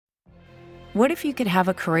What if you could have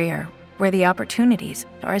a career where the opportunities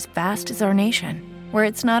are as vast as our nation, where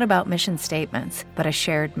it's not about mission statements, but a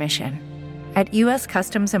shared mission? At U.S.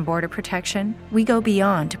 Customs and Border Protection, we go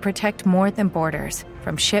beyond to protect more than borders.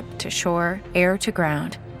 From ship to shore, air to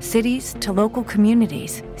ground, cities to local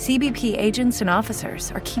communities, CBP agents and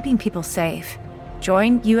officers are keeping people safe.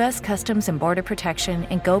 Join U.S. Customs and Border Protection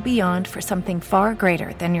and go beyond for something far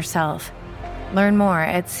greater than yourself. Learn more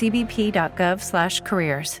at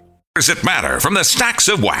cbp.gov/careers. That matter from the Stacks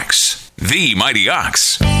of Wax, the Mighty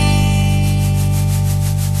Ox.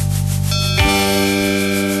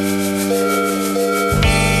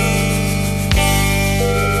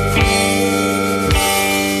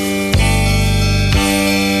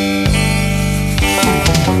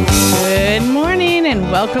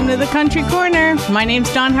 Welcome to the Country Corner. My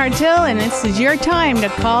name's Dawn Hartill, and this is your time to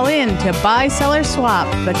call in to buy, sell, or swap.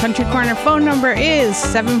 The Country Corner phone number is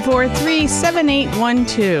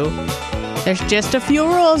 743-7812. There's just a few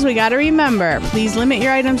rules we got to remember. Please limit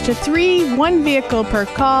your items to 3, 1 vehicle per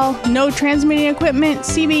call, no transmitting equipment,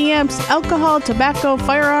 CB amps, alcohol, tobacco,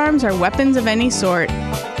 firearms, or weapons of any sort.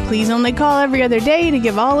 Please only call every other day to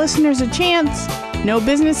give all listeners a chance. No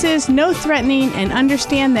businesses, no threatening, and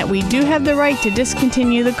understand that we do have the right to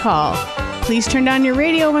discontinue the call. Please turn down your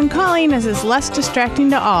radio when calling, as it's less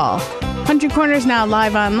distracting to all. Country Corner is now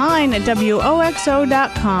live online at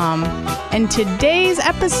WOXO.com. And today's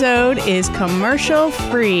episode is commercial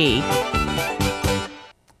free.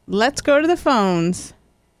 Let's go to the phones.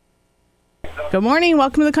 Good morning.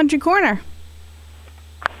 Welcome to the Country Corner.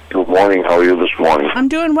 Good morning. How are you this morning? I'm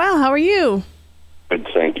doing well. How are you? Good,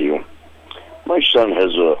 thank you. My son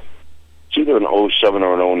has it's either an 07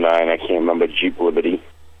 or an 09, I can't remember, Jeep Liberty,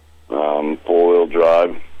 4-wheel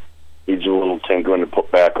drive. Needs a little tinkering to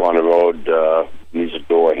put back on the road, needs a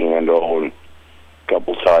door handle and a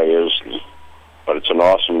couple tires, but it's an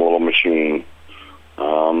awesome little machine. I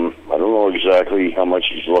don't know exactly how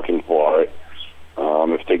much he's looking for it.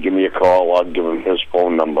 If they give me a call, I'll give him his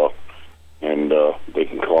phone number, and they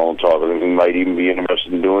can call and talk with him. He might even be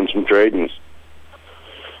interested in doing some trading.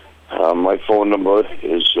 My phone number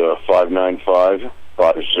is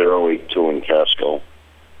 595-5082 in Casco.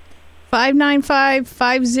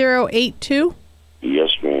 595-5082?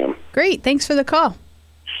 Yes, ma'am. Great. Thanks for the call.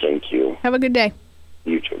 Thank you. Have a good day.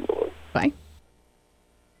 You too, boy. Bye.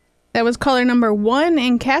 That was caller number 1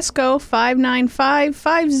 in Casco,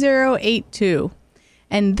 595-5082.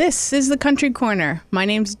 And this is the Country Corner. My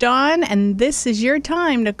name's Dawn, and this is your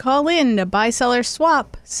time to call in to buy, sell, or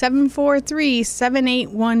swap,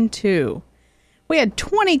 743-7812. We had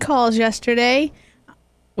 20 calls yesterday.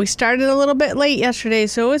 We started a little bit late yesterday,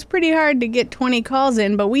 so it was pretty hard to get 20 calls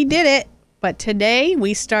in, but we did it. But today,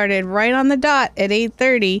 we started right on the dot at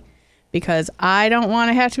 8:30 because I don't want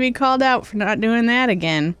to have to be called out for not doing that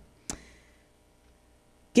again.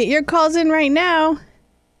 Get your calls in right now.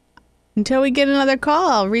 Until we get another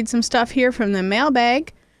call, I'll read some stuff here from the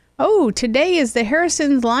mailbag. Oh, today is the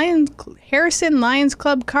Harrison Lions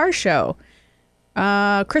Club Car Show.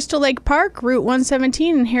 Crystal Lake Park, Route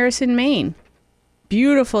 117 in Harrison, Maine.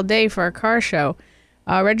 Beautiful day for a car show.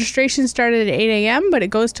 Registration started at 8 a.m., but it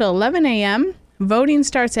goes till 11 a.m. Voting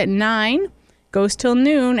starts at 9, goes till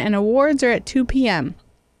noon, and awards are at 2 p.m.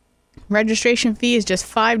 Registration fee is just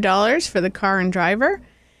 $5 for the car and driver.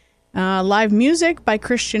 Live music by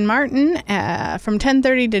Christian Martin from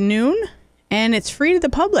 10:30 to noon, and it's free to the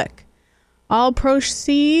public. All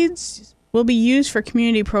proceeds will be used for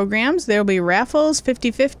community programs. There will be raffles,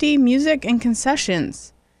 50-50, music, and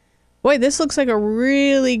concessions. Boy, this looks like a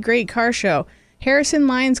really great car show. Harrison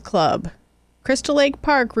Lions Club, Crystal Lake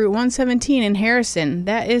Park, Route 117 in Harrison.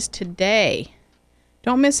 That is today.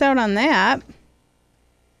 Don't miss out on that.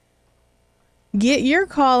 Get your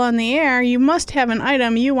call on the air. You must have an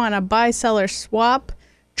item you want to buy, sell, or swap,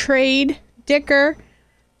 trade, dicker,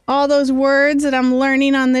 all those words that I'm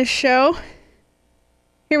learning on this show.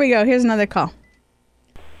 Here we go. Here's another call.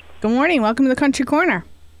 Good morning. Welcome to the Country Corner.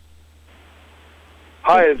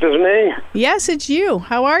 Hi, is this me? Yes, it's you.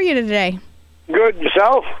 How are you today? Good.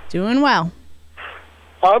 Yourself? Doing well.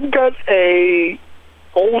 I've got a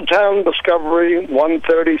Old Town Discovery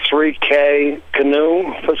 133K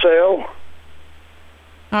canoe for sale.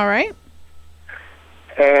 All right.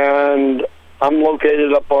 And I'm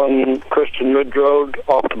located up on Christian Ridge Road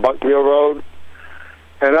off the Buckville Road.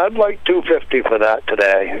 And I'd like $250 for that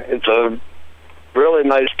today. It's a really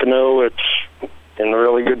nice canoe. It's in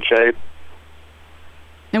really good shape.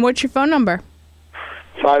 And what's your phone number?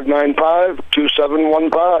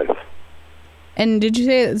 595-2715. And did you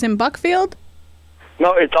say it was in Buckfield?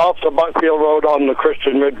 No, it's off the Buckfield Road on the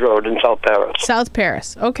Christian Ridge Road in South Paris. South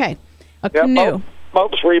Paris. Okay. A canoe.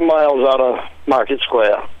 about 3 miles out of Market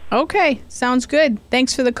Square. Okay, sounds good.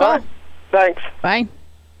 Thanks for the call. All right. Thanks. Bye.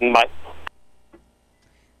 Bye.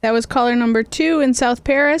 That was caller number 2 in South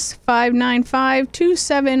Paris,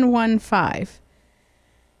 595-2715.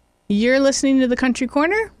 You're listening to The Country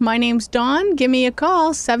Corner. My name's Dawn. Give me a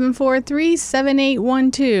call,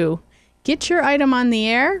 743-7812. Get your item on the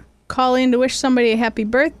air. Call in to wish somebody a happy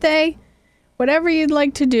birthday. Whatever you'd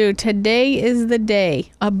like to do, today is the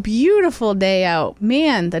day. A beautiful day out.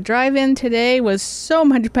 Man, the drive-in today was so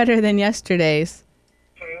much better than yesterday's.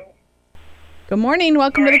 Good morning.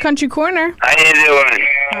 Welcome to The Country Corner. How you doing?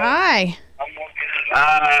 Hi.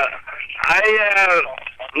 I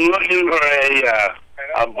looking for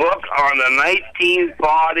a book on the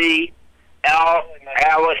 1940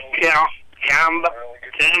 Alice Chamba,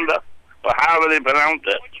 or however they pronounce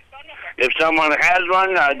it. If someone has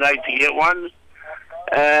one, I'd like to get one.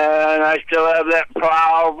 And I still have that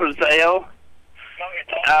plow for sale.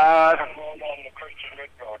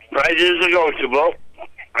 Prices are negotiable.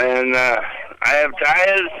 And I have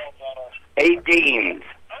tires, 18s.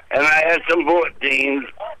 And I have some 14s.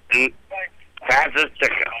 And pass a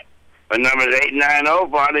sticker. My number is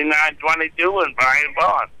 890-4922 and Brian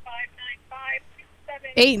Bond.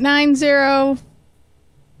 890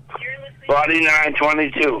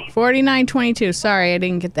 4922. 4922. Sorry, I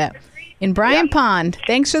didn't get that. In Brian Pond.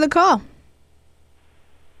 Thanks for the call.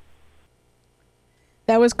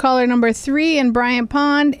 That was caller number 3 in Bryant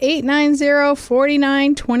Pond,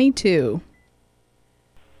 890-4922.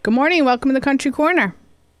 Good morning. Welcome to The Country Corner.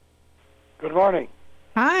 Good morning.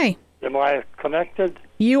 Hi. Am I connected?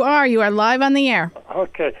 You are. You are live on the air.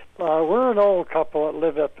 Okay. We're an old couple that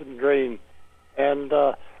live up in Green, and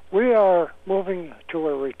we are moving to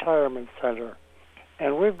a retirement center,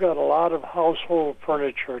 and we've got a lot of household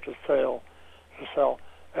furniture to sell.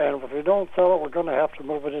 And if we don't sell it, we're going to have to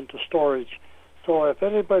move it into storage. So if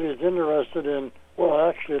anybody's interested in, well,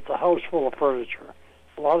 actually, it's a house full of furniture,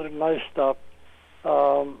 a lot of nice stuff,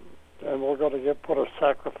 and we're going to put a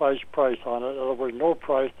sacrifice price on it. In other words, no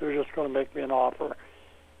price. They're just going to make me an offer.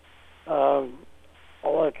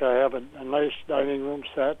 Like I have a nice dining room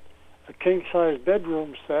set, a king-size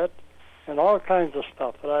bedroom set, and all kinds of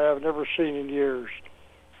stuff that I have never seen in years.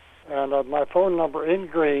 And my phone number in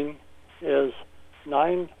Green is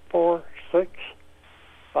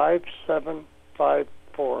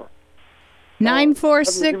 946-5754.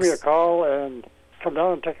 946. Give me a call and come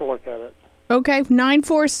down and take a look at it. Okay,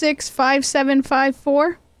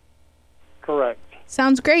 946-5754. Correct.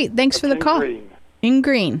 Sounds great. Thanks for the call. Green. In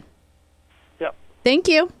Green. Yep. Thank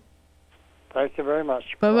you. Thank you very much.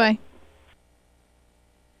 Bye-bye.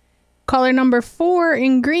 Caller number 4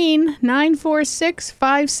 in Green,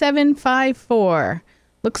 946-5754.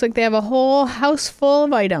 Looks like they have a whole house full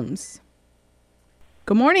of items.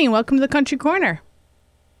 Good morning. Welcome to The Country Corner.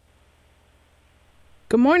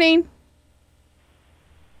 Good morning.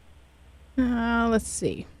 Let's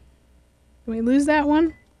see. Can we lose that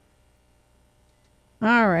one?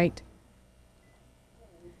 All right.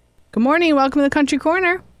 Good morning. Welcome to The Country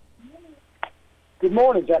Corner. Good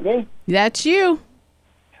morning. Is that me? That's you.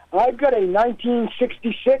 I've got a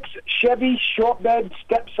 1966 Chevy short bed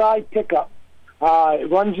step side pickup.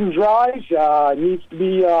 It runs and drives. Needs to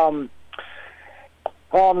be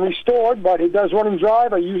restored, but it does run and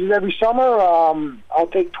drive. I use it every summer. I'll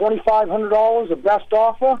take $2,500 of best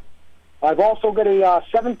offer. I've also got a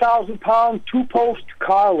 7,000-pound two-post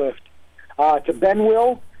car lift. It's a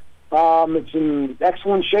Benwill. It's in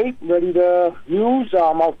excellent shape, ready to use.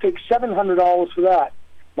 I'll take $700 for that.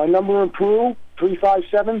 My number in Peru,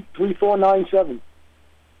 357-3497.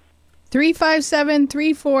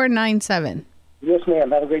 357-3497. Yes,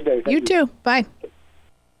 ma'am. Have a great day. Thank you. Too. Bye.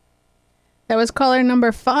 That was caller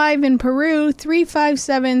number 5 in Peru,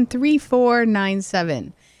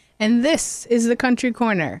 357-3497. And this is The Country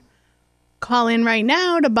Corner. Call in right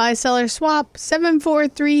now to buy, sell, or swap,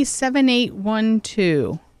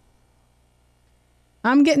 743-7812.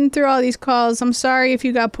 I'm getting through all these calls. I'm sorry if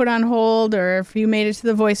you got put on hold or if you made it to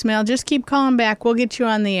the voicemail. Just keep calling back. We'll get you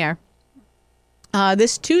on the air.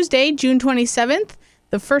 This Tuesday, June 27th,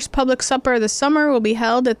 the first public supper of the summer will be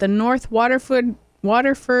held at the North Waterford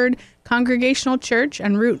Congregational Church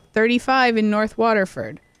on Route 35 in North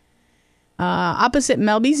Waterford. Opposite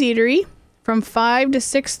Melby's Eatery from 5 to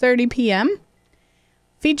 6:30 p.m.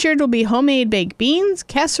 Featured will be homemade baked beans,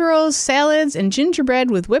 casseroles, salads, and gingerbread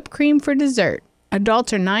with whipped cream for dessert.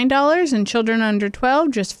 Adults are $9 and children under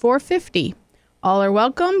 12 just $4.50. All are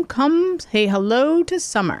welcome. Come say hello to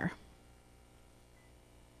summer.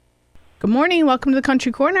 Good morning. Welcome to The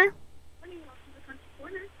Country Corner.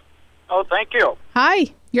 Oh, thank you. Hi.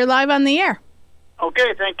 You're live on the air.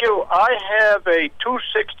 Okay, thank you. I have a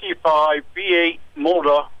 265 V8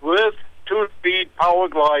 motor with 2-speed power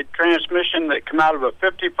glide transmission that come out of a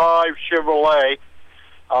 55 Chevrolet.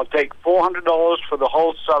 I'll take $400 for the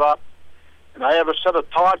whole setup. And I have a set of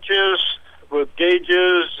torches with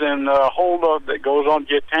gauges and a holder that goes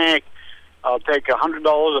onto your tank. I'll take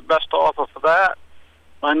 $100 at best offer for that.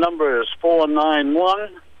 My number is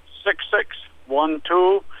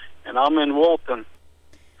 491-6612, and I'm in Wilton.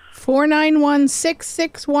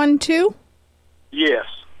 491-6612? Yes.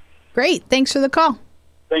 Great. Thanks for the call.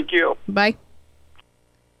 Thank you. Bye.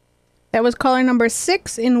 That was caller number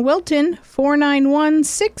 6 in Wilton,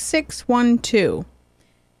 491-6612.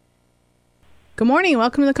 Good morning.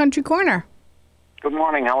 Welcome to the Country Corner. Good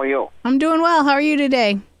morning. How are you? I'm doing well. How are you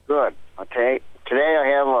today? Good. Okay. Today I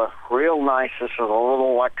have a real nice, this is a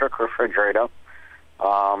little electric refrigerator.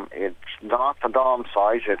 It's not the Dom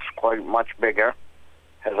size. It's quite much bigger.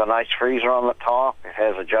 Has a nice freezer on the top. It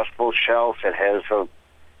has adjustable shelves. It has a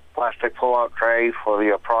plastic pull-out tray for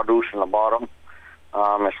the produce in the bottom.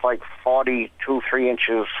 It's like 3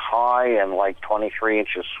 inches high and like 23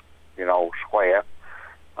 inches, square.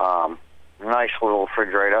 Nice little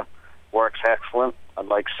refrigerator. Works excellent. I'd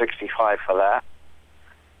like $65 for that.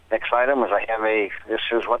 Next item is I have this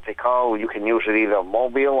is what they call, you can use it either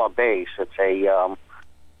mobile or base. It's a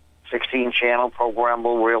 16-channel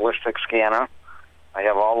programmable realistic scanner. I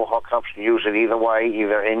have all the hookups to use it either way,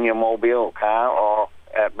 either in your mobile car or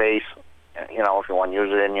at base, if you want to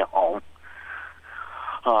use it in your home.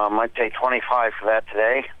 I'd take $25 for that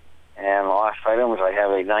today. And the last item is I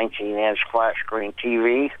have a 19-inch flat screen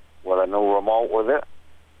TV with a new remote with it.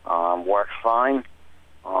 Works fine.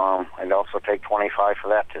 I'd also take $25 for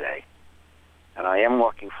that today. And I am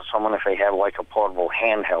looking for someone if they have like a portable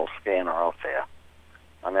handheld scanner out there.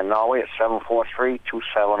 I'm in Norway at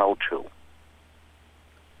 743-2702.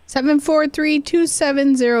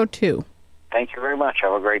 743-2702. Thank you very much.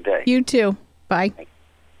 Have a great day. You too. Bye.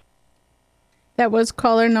 That was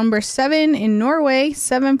caller number 7 in Norway,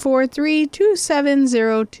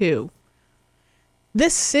 743-2702.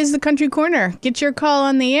 This is the Country Corner. Get your call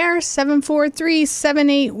on the air,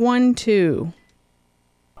 743-7812.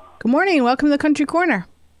 Good morning. Welcome to the Country Corner.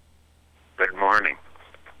 Good morning.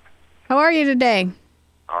 How are you today?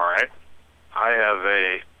 All right. I have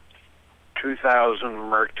a 2000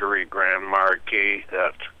 Mercury Grand Marquis.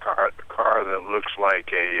 That's a car that looks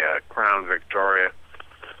like a Crown Victoria,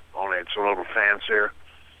 only it's a little fancier.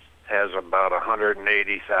 Has about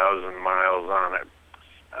 180,000 miles on it.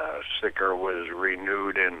 Sticker was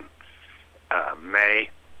renewed in May.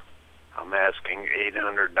 I'm asking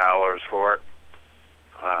 $800 for it.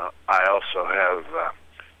 I also have a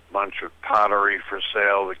bunch of pottery for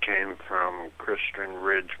sale that came from Christian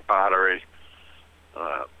Ridge Pottery,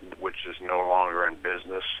 which is no longer in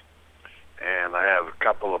business. And I have a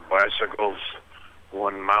couple of bicycles,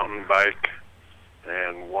 one mountain bike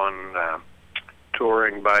and one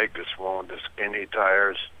touring bike, this one with the skinny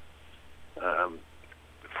tires.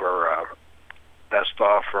 For best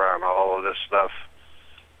offer on all of this stuff.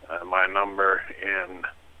 My number in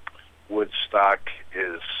Woodstock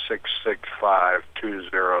is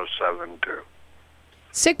 665-2072.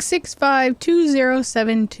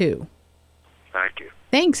 665-2072. Thank you.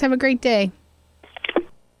 Thanks. Have a great day.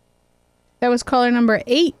 That was caller number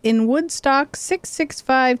 8 in Woodstock,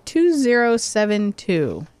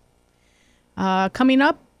 665-2072. Coming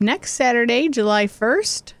up next Saturday, July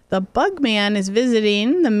 1st, the Bugman is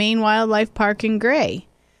visiting the Maine Wildlife Park in Gray.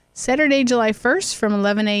 Saturday, July 1st from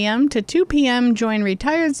 11 a.m. to 2 p.m., join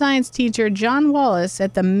retired science teacher John Wallace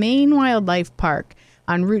at the Maine Wildlife Park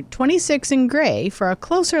on Route 26 in Gray for a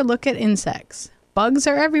closer look at insects. Bugs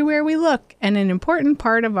are everywhere we look and an important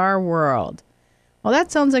part of our world. Well,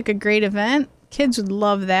 that sounds like a great event. Kids would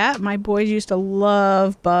love that. My boys used to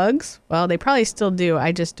love bugs. Well, they probably still do.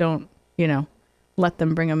 I just don't, let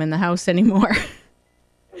them bring them in the house anymore.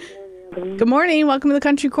 Good morning. Welcome to the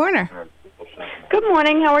Country Corner. Good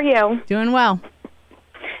morning. How are you? Doing well.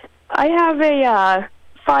 I have a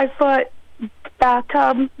 5-foot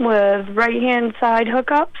bathtub with right-hand side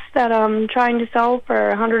hookups that I'm trying to sell for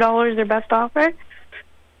 $100, their best offer.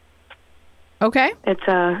 Okay. It's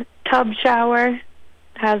a tub shower,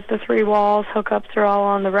 has the 3 walls, hookups are all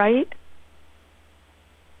on the right.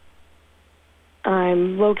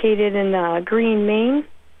 I'm located in Green, Maine,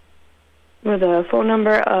 with a phone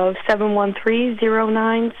number of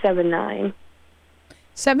 713-0979.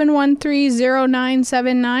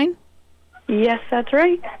 713-0979? Yes, that's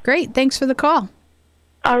right. Great. Thanks for the call.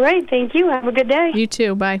 All right. Thank you. Have a good day. You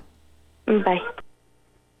too. Bye. Bye.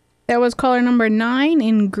 That was caller number 9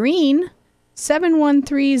 in Green,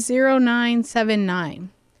 713-0979.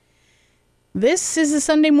 This is the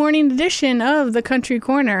Sunday morning edition of the Country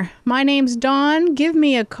Corner. My name's Dawn. Give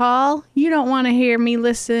me a call. You don't want to hear me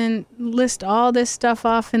list all this stuff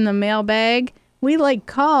off in the mailbag. We like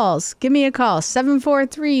calls. Give me a call,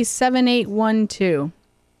 743-7812.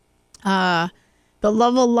 The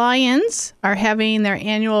Lovell Lions are having their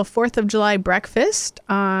annual 4th of July breakfast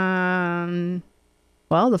on,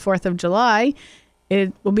 the 4th of July.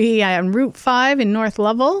 It will be on Route 5 in North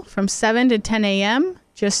Lovell from 7 to 10 a.m.,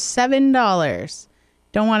 just $7.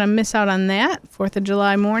 Don't want to miss out on that, 4th of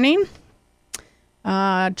July morning.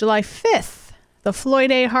 July 5th, the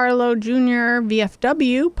Floyd A. Harlow Jr.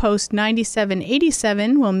 VFW Post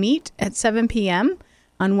 9787 will meet at 7 p.m.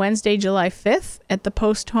 on Wednesday, July 5th at the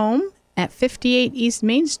Post Home at 58 East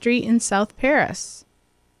Main Street in South Paris.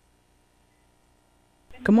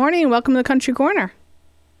 Good morning. Welcome to the Country Corner.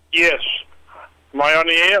 Yes. Am I on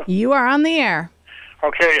the air? You are on the air.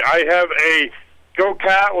 Okay, I have a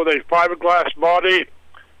go-kart with a fiberglass body.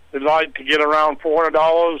 I'd like to get around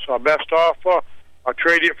 $400, our best offer. I'll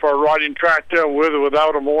trade it for a riding tractor with or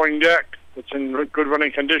without a mooring deck. It's in good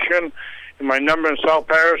running condition. And my number in South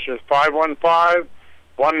Paris is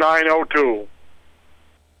 515-1902.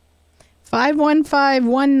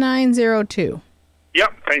 515-1902.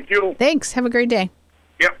 Yep, thank you. Thanks. Have a great day.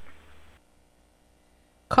 Yep.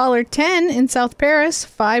 Caller 10 in South Paris,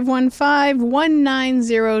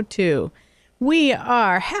 515-1902. We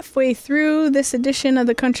are halfway through this edition of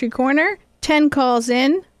the Country Corner. 10 calls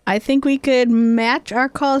in. I think we could match our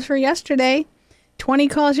calls for yesterday. 20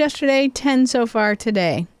 calls yesterday, 10 so far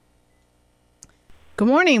today. Good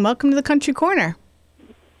morning. Welcome to the Country Corner.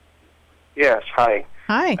 Yes, hi.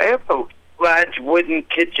 Hi. I have a large wooden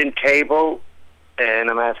kitchen table,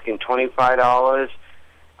 and I'm asking $25.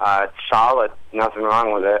 It's solid, nothing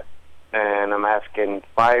wrong with it. And I'm asking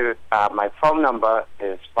my phone number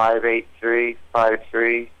is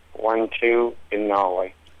 583-5312 in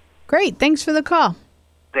Norway. Great. Thanks for the call.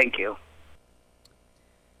 Thank you.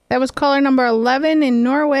 That was caller number 11 in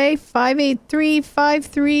Norway,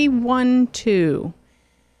 583-5312.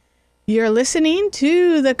 You're listening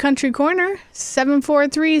to the Country Corner.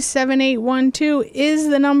 743-7812 is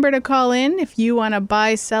the number to call in if you want to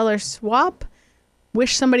buy, sell, or swap.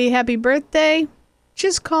 Wish somebody a happy birthday.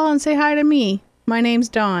 Just call and say hi to me. My name's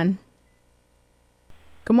Dawn.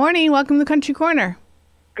 Good morning. Welcome to the Country Corner.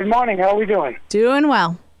 Good morning. How are we doing? Doing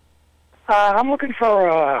well. I'm looking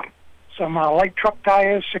for some light truck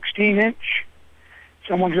tires, 16-inch.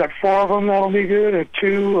 Someone's got 4 of them. That'll be good. Or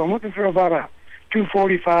 2. I'm looking for about a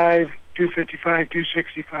 245, 255,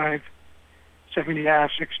 265,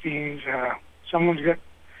 70R16s. Someone's got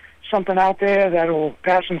something out there that'll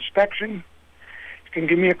pass inspection. You can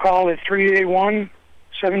give me a call at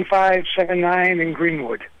 381-7579 in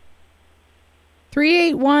Greenwood.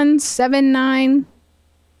 381-79...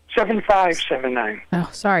 7579. Oh,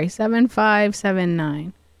 sorry,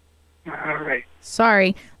 7579. All right.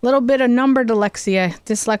 Sorry, little bit of number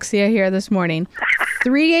dyslexia here this morning.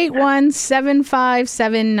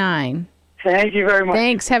 381-7579. Thank you very much.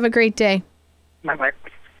 Thanks. Have a great day. Bye-bye.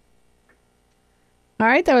 All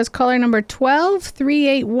right, that was caller number 12,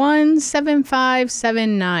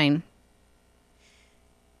 381-7579.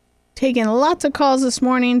 Taking lots of calls this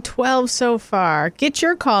morning, 12 so far. Get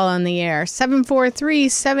your call on the air,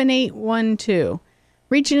 743-7812.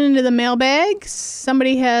 Reaching into the mailbag,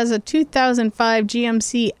 somebody has a 2005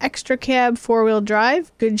 GMC Extra Cab 4-wheel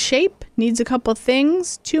drive, good shape, needs a couple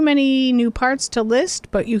things, too many new parts to list,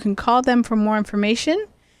 but you can call them for more information.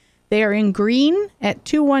 They are in green at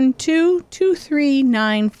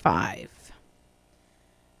 212-2395.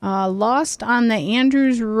 Lost on the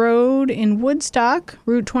Andrews Road in Woodstock,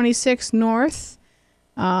 Route 26 North.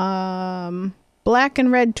 Black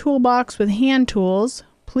and red toolbox with hand tools.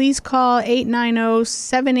 Please call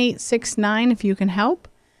 890-7869 if you can help.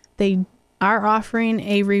 They are offering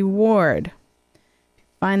a reward.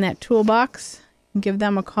 Find that toolbox and give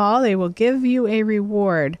them a call. They will give you a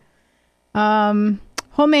reward.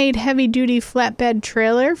 Homemade heavy-duty flatbed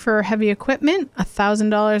trailer for heavy equipment,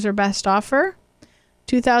 $1,000 or best offer.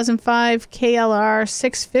 2005 KLR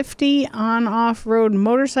 650 on-off-road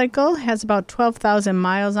motorcycle, has about 12,000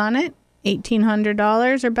 miles on it,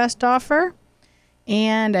 $1,800 or best offer.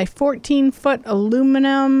 And a 14-foot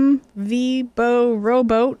aluminum V-Bow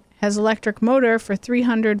rowboat has electric motor for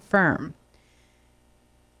 $300 firm.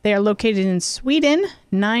 They are located in Sweden,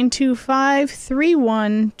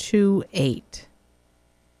 925-3128.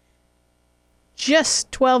 Just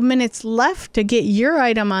 12 minutes left to get your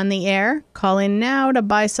item on the air. Call in now to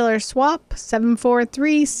buy, sell, or swap,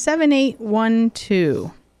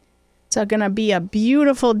 743-7812. It's going to be a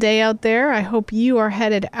beautiful day out there. I hope you are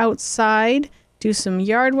headed outside do some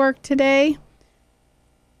yard work today.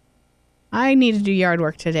 I need to do yard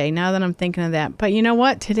work today now that I'm thinking of that. But you know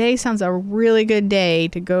what? Today sounds a really good day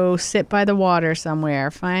to go sit by the water somewhere.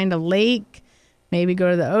 Find a lake, maybe go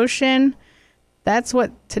to the ocean. That's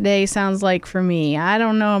what today sounds like for me. I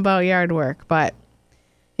don't know about yard work, but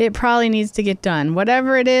it probably needs to get done.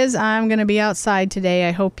 Whatever it is, I'm going to be outside today.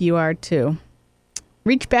 I hope you are too.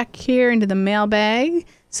 Reach back here into the mailbag.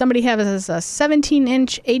 Somebody has a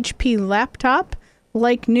 17-inch HP laptop,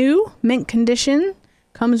 like new, mint condition.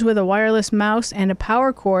 Comes with a wireless mouse and a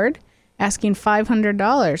power cord, asking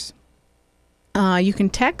 $500. You can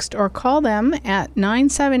text or call them at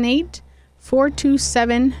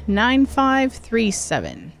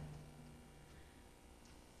 978-427-9537.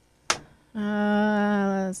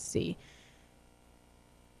 Let's see.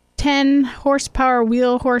 10 horsepower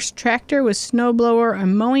wheel horse tractor with snowblower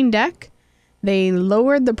and mowing deck. They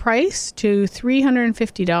lowered the price to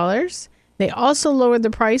 $350. They also lowered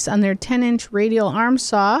the price on their 10-inch radial arm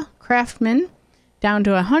saw, Craftsman, down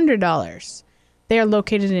to $100. They are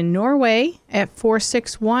located in Norway at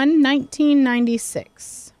 461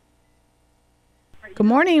 1996. Good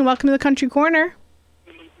morning and welcome to the Country Corner.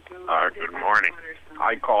 Good morning.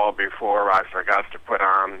 I called before. I forgot to put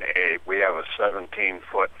on we have a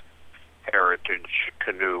 17-foot Heritage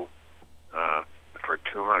canoe for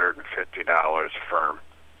 $250 firm.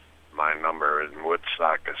 My number in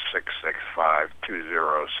Woodstock is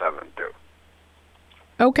 665-2072.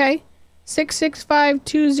 Okay.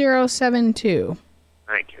 665-2072.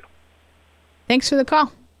 Thank you. Thanks for the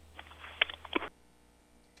call.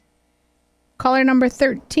 Caller number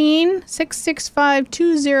 13,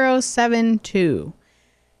 665-2072.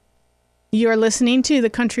 You're listening to The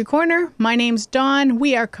Country Corner. My name's Dawn.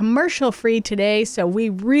 We are commercial free today, so we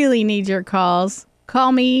really need your calls.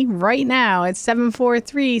 Call me right now at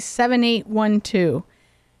 743-7812.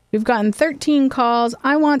 We've gotten 13 calls.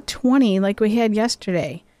 I want 20 like we had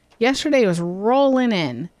yesterday. Yesterday was rolling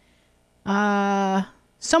in.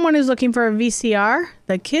 Someone is looking for a VCR.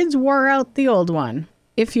 The kids wore out the old one.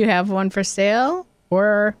 If you have one for sale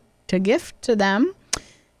or to gift to them,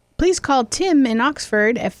 please call Tim in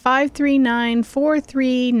Oxford at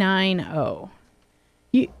 539-4390.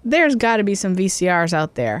 There's got to be some VCRs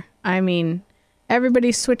out there. I mean,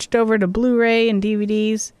 everybody switched over to Blu-ray and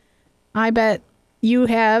DVDs. I bet you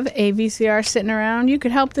have a VCR sitting around. You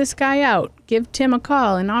could help this guy out. Give Tim a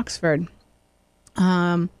call in Oxford.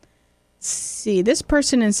 See, this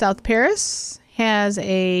person in South Paris has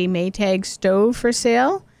a Maytag stove for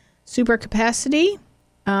sale, super capacity,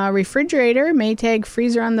 refrigerator, Maytag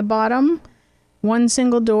freezer on the bottom, one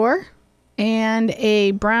single door, and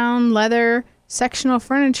a brown leather sectional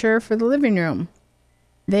furniture for the living room.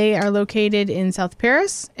 They are located in South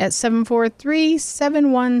Paris at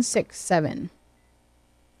 743-7167.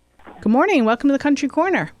 Good morning. Welcome to the Country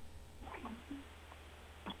Corner.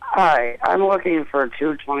 Hi, I'm looking for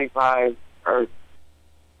 225 or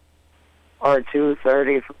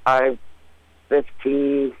 235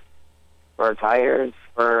 15 for tires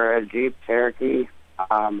for a Jeep Cherokee.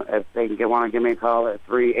 If they want to give me a call at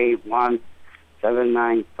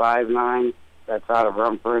 381-7959. That's out of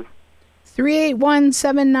Rumford.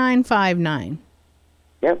 381-7959.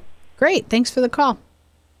 Yep. Great. Thanks for the call.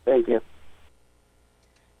 Thank you.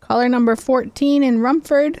 Caller number 14 in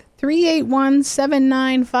Rumford,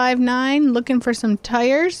 381-7959. Looking for some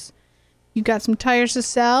tires. You got some tires to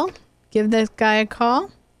sell. Give this guy a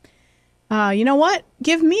call. You know what?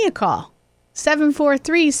 Give me a call.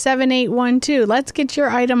 743-7812. Let's get your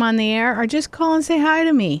item on the air, or just call and say hi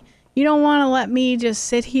to me. You don't want to let me just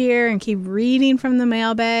sit here and keep reading from the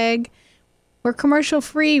mailbag. We're commercial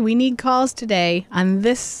free. We need calls today on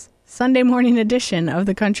this Sunday morning edition of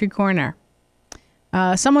the Country Corner.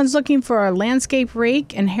 Someone's looking for a landscape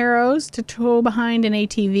rake and harrows to tow behind an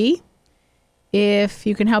ATV. If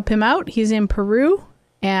you can help him out, he's in Peru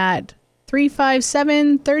at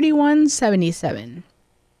 357-3177.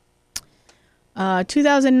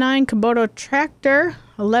 2009 Kubota tractor,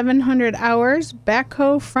 1,100 hours,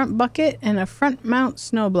 backhoe, front bucket, and a front mount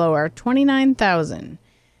snowblower, $29,000.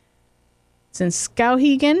 It's in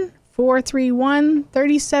Skowhegan,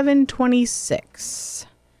 431-3726.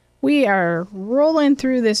 We are rolling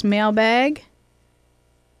through this mailbag.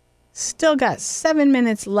 Still got 7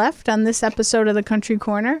 minutes left on this episode of the Country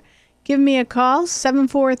Corner. Give me a call,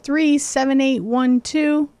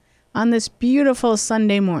 743-7812, on this beautiful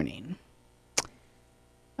Sunday morning.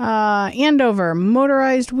 Andover,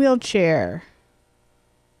 motorized wheelchair.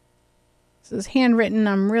 This is handwritten.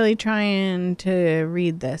 I'm really trying to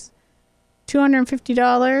read this.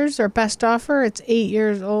 $250 or best offer. It's 8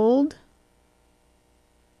 years old.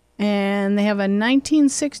 and they have a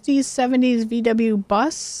 1960s, 70s VW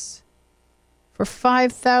bus for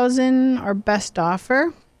 $5,000, our best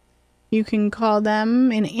offer. You can call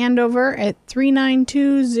them in Andover at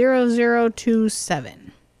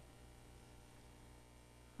 392-0027.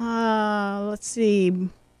 Let's see.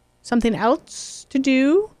 Something else to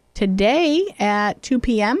do today at 2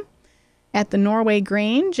 p.m. at the Norway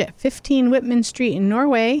Grange at 15 Whitman Street in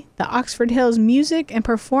Norway. The Oxford Hills Music and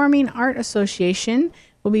Performing Art Association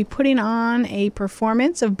will be putting on a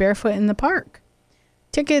performance of Barefoot in the Park.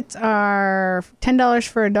 Tickets are $10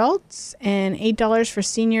 for adults and $8 for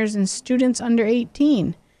seniors and students under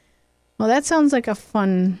 18. Well, that sounds like a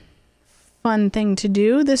fun thing to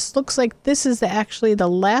do. This looks like this is actually the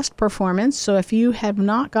last performance, so if you have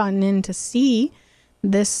not gotten in to see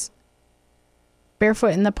this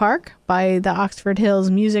Barefoot in the Park by the Oxford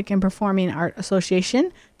Hills Music and Performing Art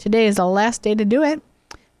Association, today is the last day to do it.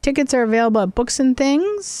 Tickets are available at Books and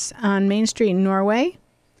Things on Main Street in Norway.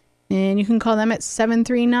 And you can call them at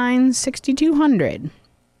 739-6200.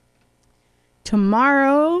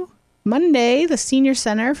 Tomorrow, Monday, the Senior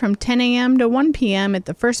Center from 10 a.m. to 1 p.m. at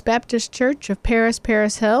the First Baptist Church of Paris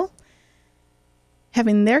Hill.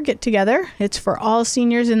 Having their get-together. It's for all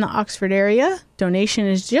seniors in the Oxford area. Donation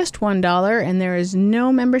is just $1, and there is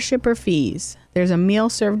no membership or fees. There's a meal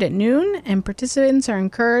served at noon, and participants are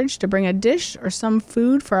encouraged to bring a dish or some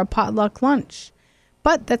food for a potluck lunch.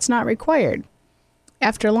 But that's not required.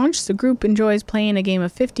 After lunch, the group enjoys playing a game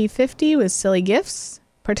of 50-50 with silly gifts.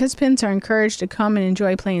 Participants are encouraged to come and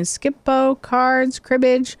enjoy playing skip-bo, cards,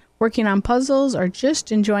 cribbage, working on puzzles, or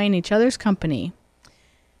just enjoying each other's company.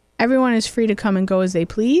 Everyone is free to come and go as they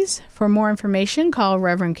please. For more information, call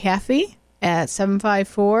Reverend Caffey at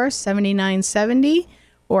 754-7970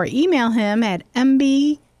 or email him at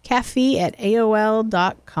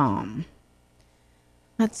mbcaffey@aol.com.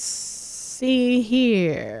 Let's see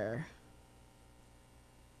here.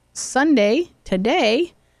 Sunday,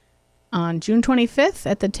 today, on June 25th,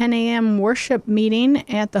 at the 10 a.m. worship meeting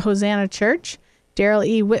at the Hosanna Church, Daryl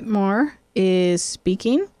E. Whitmore is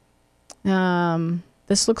speaking.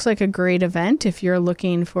 This looks like a great event if you're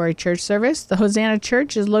looking for a church service. The Hosanna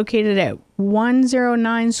Church is located at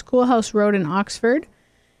 109 Schoolhouse Road in Oxford.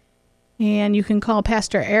 And you can call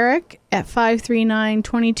Pastor Eric at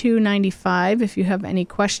 539-2295 if you have any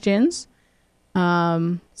questions.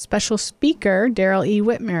 Special speaker, Daryl E.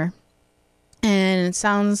 Whitmer. And it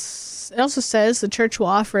also says the church will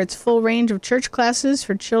offer its full range of church classes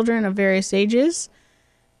for children of various ages.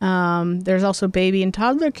 There's also baby and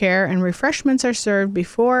toddler care, and refreshments are served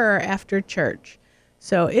before or after church.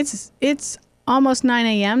 So it's almost 9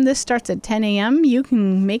 a.m. This starts at 10 a.m. You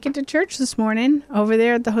can make it to church this morning over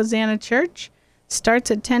there at the Hosanna Church. Starts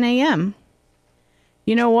at 10 a.m.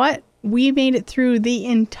 You know what? We made it through the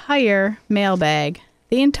entire mailbag.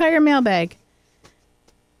 The entire mailbag.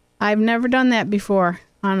 I've never done that before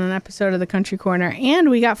on an episode of the Country Corner. And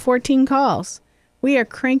we got 14 calls. We are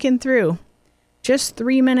cranking through. Just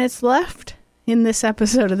 3 minutes left in this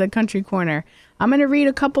episode of the Country Corner. I'm going to read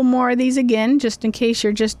a couple more of these again, just in case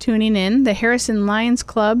you're just tuning in. The Harrison Lions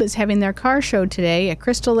Club is having their car show today at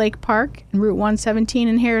Crystal Lake Park and Route 117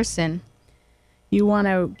 in Harrison. You want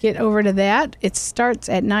to get over to that. It starts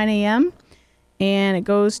at 9 a.m. and it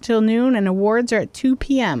goes till noon, and awards are at 2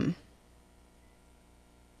 p.m.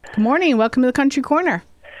 Good morning. Welcome to the Country Corner.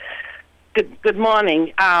 Good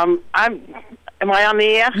morning. Am I on the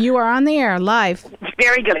air? You are on the air, live.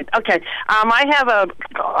 Very good. Okay. I have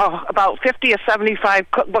about 50 or 75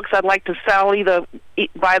 cookbooks I'd like to sell, either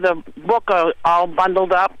by the book or all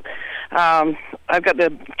bundled up. I've got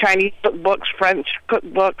the Chinese cookbooks, French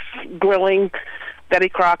cookbooks, grilling, Betty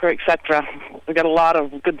Crocker, etc. We've got a lot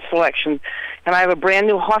of good selection. And I have a brand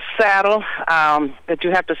new horse saddle that you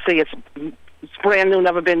have to see. It's brand new,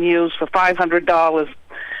 never been used, for $500.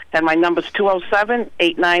 And my number's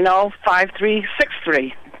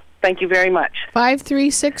 207-890-5363. Thank you very much.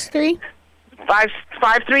 5363?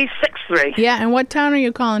 5363. Yeah, and what town are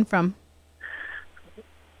you calling from?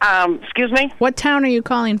 Excuse me? What town are you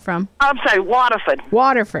calling from? I'm sorry, Waterford.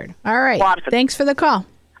 Waterford. All right. Waterford. Thanks for the call.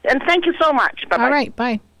 And thank you so much. Bye-bye. All right,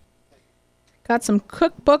 bye. Got some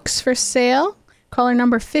cookbooks for sale. Caller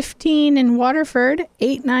number 15 in Waterford,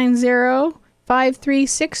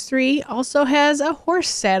 890-5363, also has a horse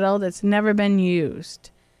saddle that's never been used.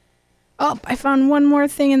 Oh, I found one more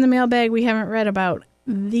thing in the mailbag we haven't read about.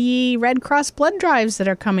 The Red Cross blood drives that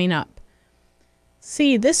are coming up.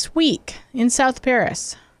 See, this week in South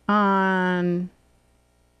Paris on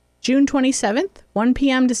June 27th, 1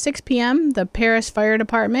 p.m. to 6 p.m., the Paris Fire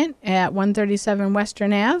Department at 137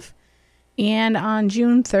 Western Ave. And on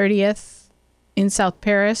June 30th in South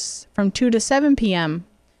Paris from 2 to 7 p.m.,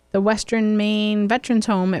 the Western Maine Veterans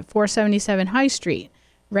Home at 477 High Street.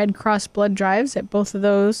 Red Cross blood drives at both of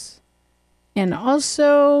those. And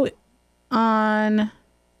also on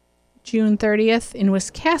June 30th in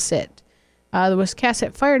Wiscasset, the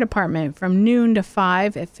Wiscasset Fire Department from noon to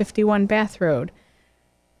 5 at 51 Bath Road.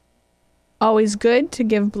 Always good to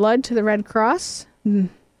give blood to the Red Cross.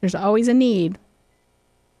 There's always a need.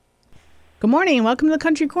 Good morning. Welcome to the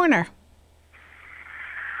Country Corner.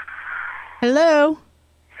 Hello.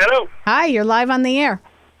 Hello. Hi, you're live on the air.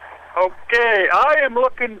 Okay, I am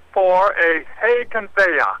looking for a hay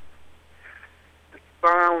conveyor. It's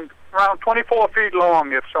around 24 feet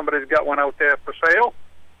long if somebody's got one out there for sale.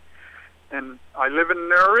 And I live in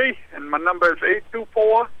Newry, and my number is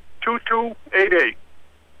 824-2288.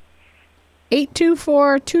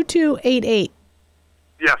 824-2288.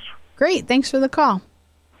 Yes. Great. Thanks for the call.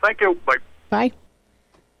 Thank you. Bye. Bye.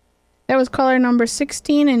 That was caller number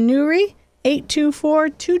 16 in Newry,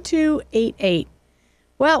 824-2288.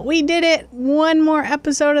 Well, we did it. One more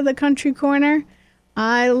episode of the Country Corner.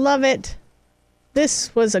 I love it.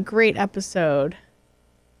 This was a great episode.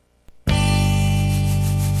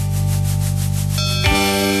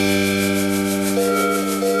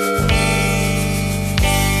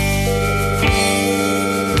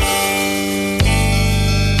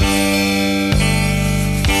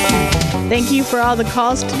 Thank you for all the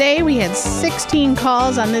calls today. We had 16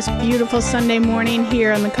 calls on this beautiful Sunday morning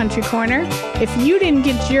here on the Country Corner. If you didn't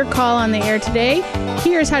get your call on the air today,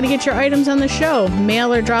 here's how to get your items on the show.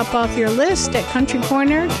 Mail or drop off your list at Country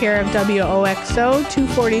Corner, care of WOXO,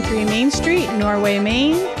 243 Main Street, Norway,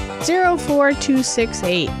 Maine,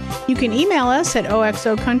 04268. You can email us at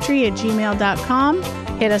oxocountry@gmail.com.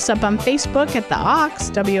 Hit us up on Facebook at The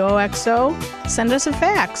Ox, WOXO. Send us a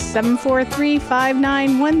fax,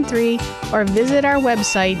 743-5913, or visit our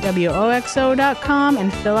website, WOXO.com,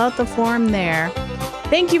 and fill out the form there.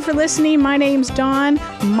 Thank you for listening. My name's Dawn.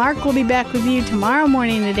 Mark will be back with you tomorrow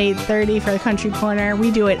morning at 8:30 for the Country Corner.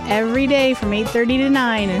 We do it every day from 8:30 to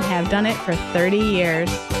 9 and have done it for 30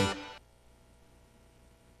 years.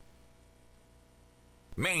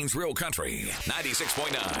 Maine's Real Country,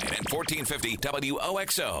 96.9 and 1450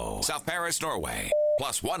 WOXO, South Paris, Norway,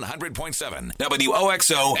 plus 100.7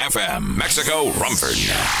 WOXO FM, Mexico, Rumford.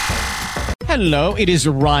 Hello, it is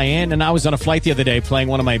Ryan, and I was on a flight the other day playing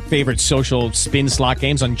one of my favorite social spin slot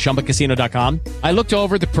games on ChumbaCasino.com. I looked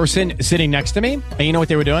over at the person sitting next to me, and you know what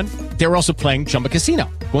they were doing? They were also playing Chumba Casino.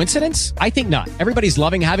 Coincidence? I think not. Everybody's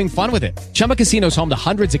loving having fun with it. Chumba Casino is home to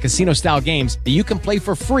hundreds of casino-style games that you can play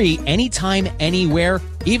for free anytime, anywhere,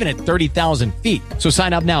 even at 30,000 feet. So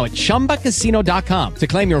sign up now at ChumbaCasino.com to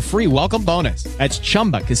claim your free welcome bonus. That's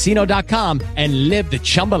ChumbaCasino.com and live the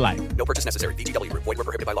Chumba life. No purchase necessary. VGW. Void where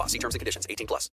prohibited by law. See terms and conditions. 18+.